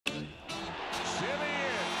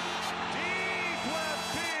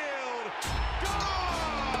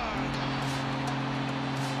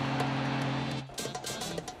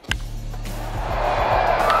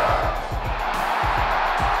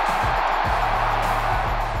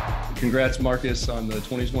Congrats, Marcus, on the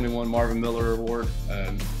 2021 Marvin Miller Award.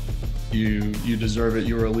 You deserve it.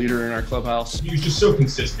 You were a leader in our clubhouse. He was just so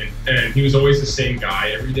consistent, and he was always the same guy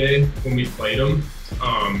every day when we played him.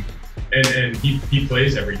 And he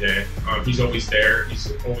plays every day. He's always there.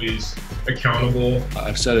 He's always accountable.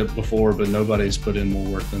 I've said it before, but nobody's put in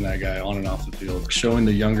more work than that guy on and off the field. Showing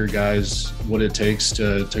the younger guys what it takes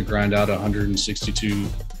to grind out a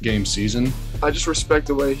 162-game season. I just respect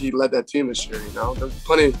the way he led that team this year. You know, there's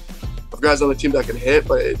plenty of guys on the team that can hit,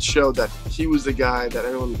 but it showed that he was the guy that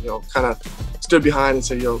everyone, kind of stood behind and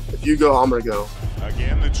said, "Yo, if you go, I'm gonna go."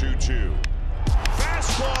 Again, the 2-2.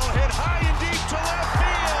 Fastball hit high and deep to left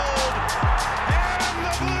field, and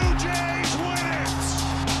the Blue Jays win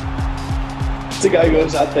it. It's a guy who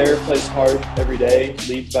goes out there, plays hard every day,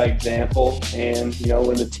 leads by example, and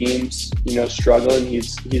when the team's struggling,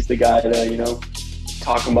 he's the guy to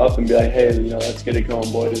talk them up and be like, "Hey, let's get it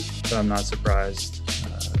going, boys." I'm not surprised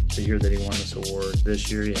to hear that he won this award.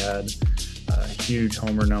 This year he had huge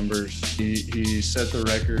homer numbers. He set the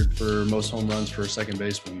record for most home runs for a second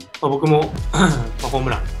baseman. 僕もホーム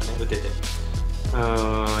ラン、打てて、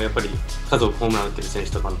やっぱり数多くホームラン打ってる選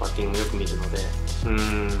手とかのバッティングもよく見るので、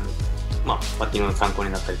バッティングの参考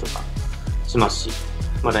になったりとかしますし、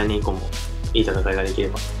来年以降もいい戦いができれ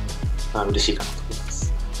ば嬉しいかなと思いま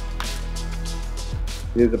す。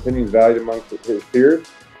His opinion is valued amongst his peers,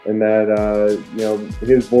 and that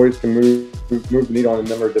his voice can move the needle on a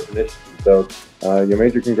number of different issues. So,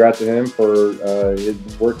 major congrats to him for his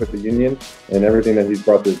work with the union and everything that he's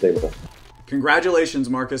brought to the table. Congratulations,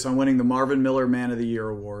 Marcus, on winning the Marvin Miller Man of the Year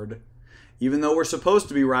award. Even though we're supposed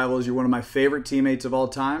to be rivals, you're one of my favorite teammates of all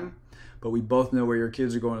time, but we both know where your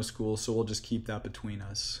kids are going to school, so we'll just keep that between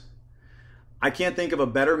us. I can't think of a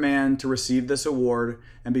better man to receive this award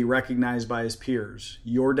and be recognized by his peers.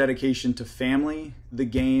 Your dedication to family, the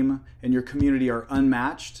game, and your community are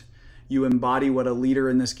unmatched. You embody what a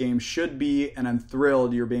leader in this game should be, and I'm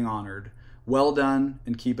thrilled you're being honored. Well done,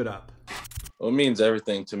 and keep it up. Well, it means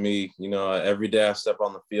everything to me. Every day I step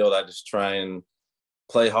on the field, I just try and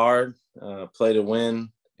play hard, play to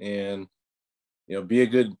win, and be a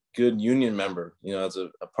good union member. As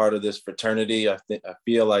a part of this fraternity, I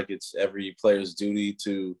feel like it's every player's duty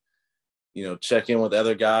to check in with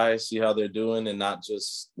other guys, see how they're doing, and not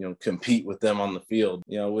just compete with them on the field.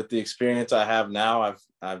 With the experience I have now,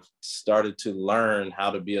 I've started to learn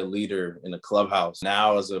how to be a leader in a clubhouse.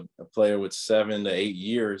 Now, as a player with 7 to 8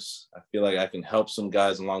 years, I feel like I can help some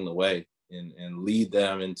guys along the way and lead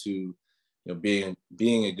them into being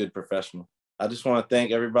a good professional. I just want to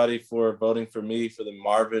thank everybody for voting for me for the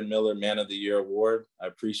Marvin Miller Man of the Year Award. I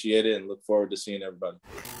appreciate it and look forward to seeing everybody.